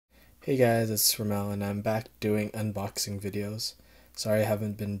Hey guys, it's Ramel and I'm back doing unboxing videos. Sorry I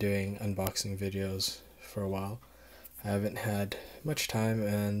haven't been doing unboxing videos for a while. I haven't had much time,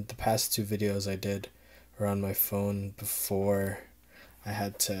 and the past two videos I did were on my phone before I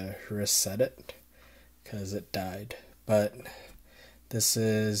had to reset it because it died. But this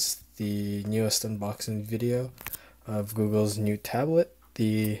is the newest unboxing video of Google's new tablet,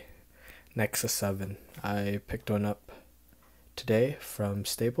 the Nexus 7. I picked one up today from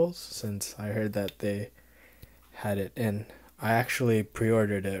Staples since I heard that they had it in. I actually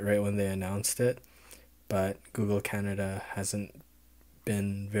pre-ordered it right when they announced it, but Google Canada hasn't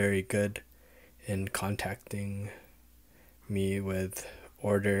been very good in contacting me with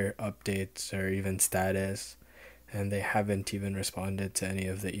order updates or even status, and they haven't even responded to any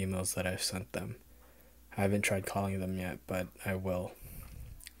of the emails that I've sent them. I haven't tried calling them yet, but I will.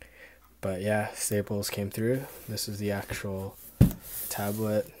 But yeah, Staples came through. This is the actual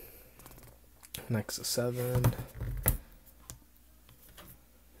tablet, Nexus 7.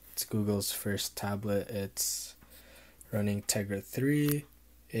 It's Google's first tablet. It's running Tegra 3.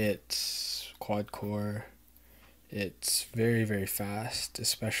 It's quad core. It's very, very fast,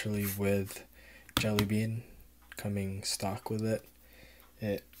 especially with JellyBean coming stock with it.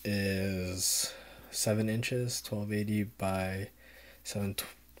 It is 7 inches, 1280 by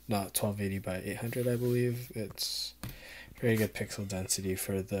 1280 by 800, I believe. It's very good pixel density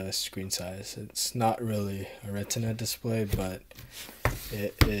for the screen size. It's not really a retina display, but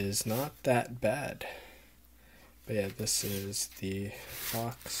it is not that bad. But yeah, this is the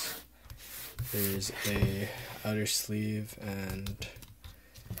box. There's a outer sleeve and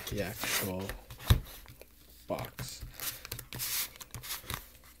the actual box.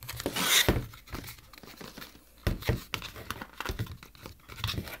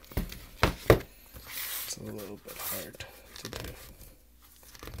 It's a little bit hard to do.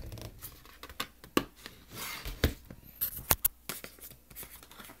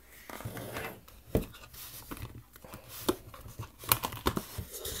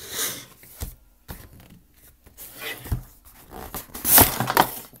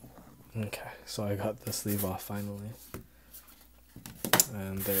 Okay, so I got the sleeve off finally.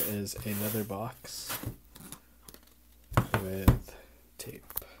 And there is another box with tape.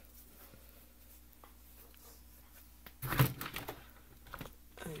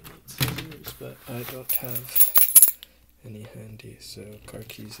 I need scissors, but I don't have any handy, so car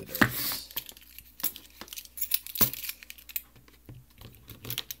keys it is.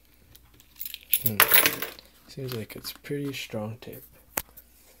 Seems like it's pretty strong tape.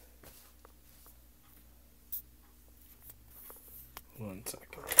 One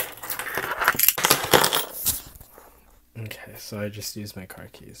second. Okay, so I just used my car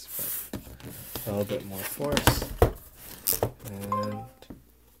keys, but a little bit more force. And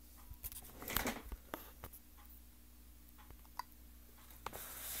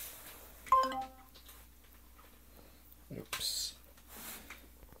oops.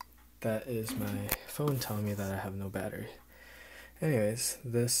 That is my phone telling me that I have no battery. Anyways,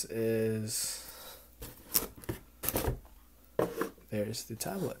 this is... There's the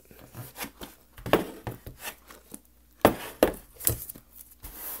tablet.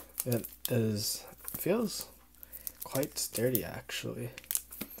 It feels quite sturdy actually,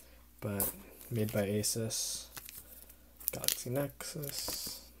 but made by Asus, Galaxy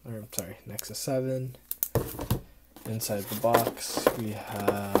Nexus, Nexus 7. Inside the box we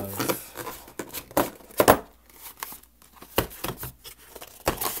have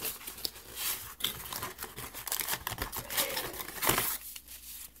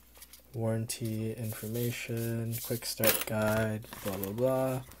warranty information, quick start guide, blah blah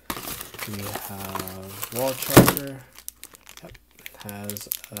blah. We have wall charger. Yep, has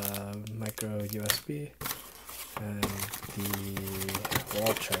a micro USB and the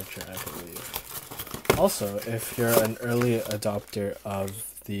wall charger, I believe. Also, if you're an early adopter of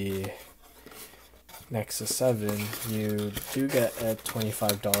the Nexus 7, you do get a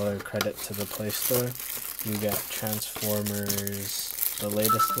 $25 credit to the Play Store. You get Transformers, the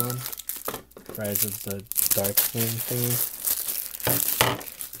latest one, Rise of the Dark Moon thingy.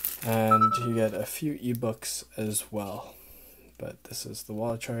 And you get a few ebooks as well. But this is the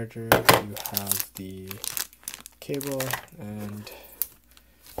wall charger, you have the cable, and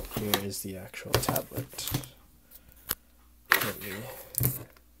here is the actual tablet. Let me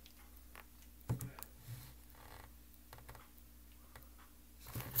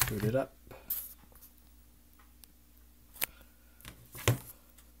boot it up.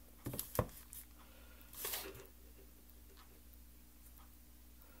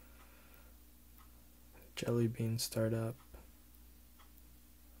 JellyBean startup.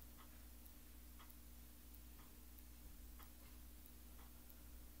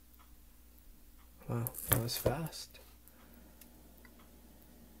 that was fast.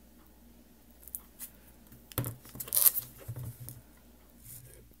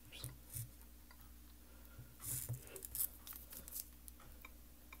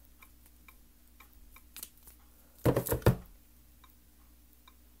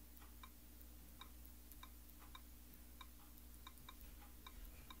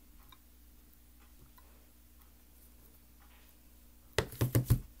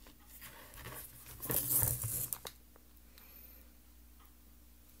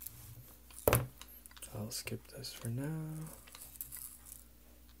 I'll skip this for now.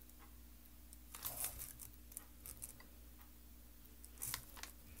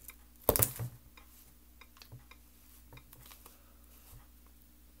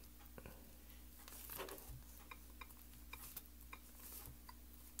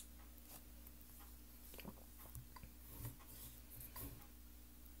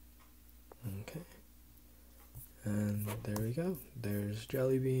 Okay. And there we go. There's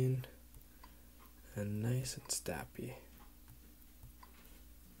JellyBean. And nice and snappy.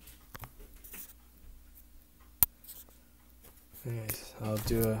 Anyways, I'll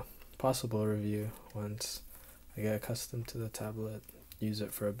do a possible review once I get accustomed to the tablet, use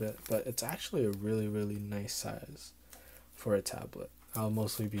it for a bit, but it's actually a really nice size for a tablet. I'll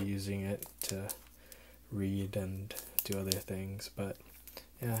mostly be using it to read and do other things, but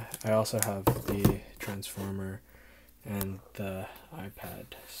yeah, I also have the transformer and the iPad,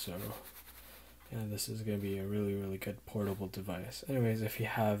 so yeah, this is going to be a really good portable device. Anyways, if you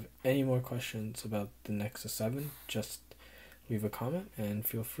have any more questions about the Nexus 7, just leave a comment and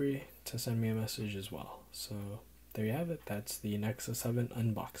feel free to send me a message as well. So there you have it. That's the Nexus 7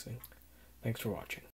 unboxing. Thanks for watching.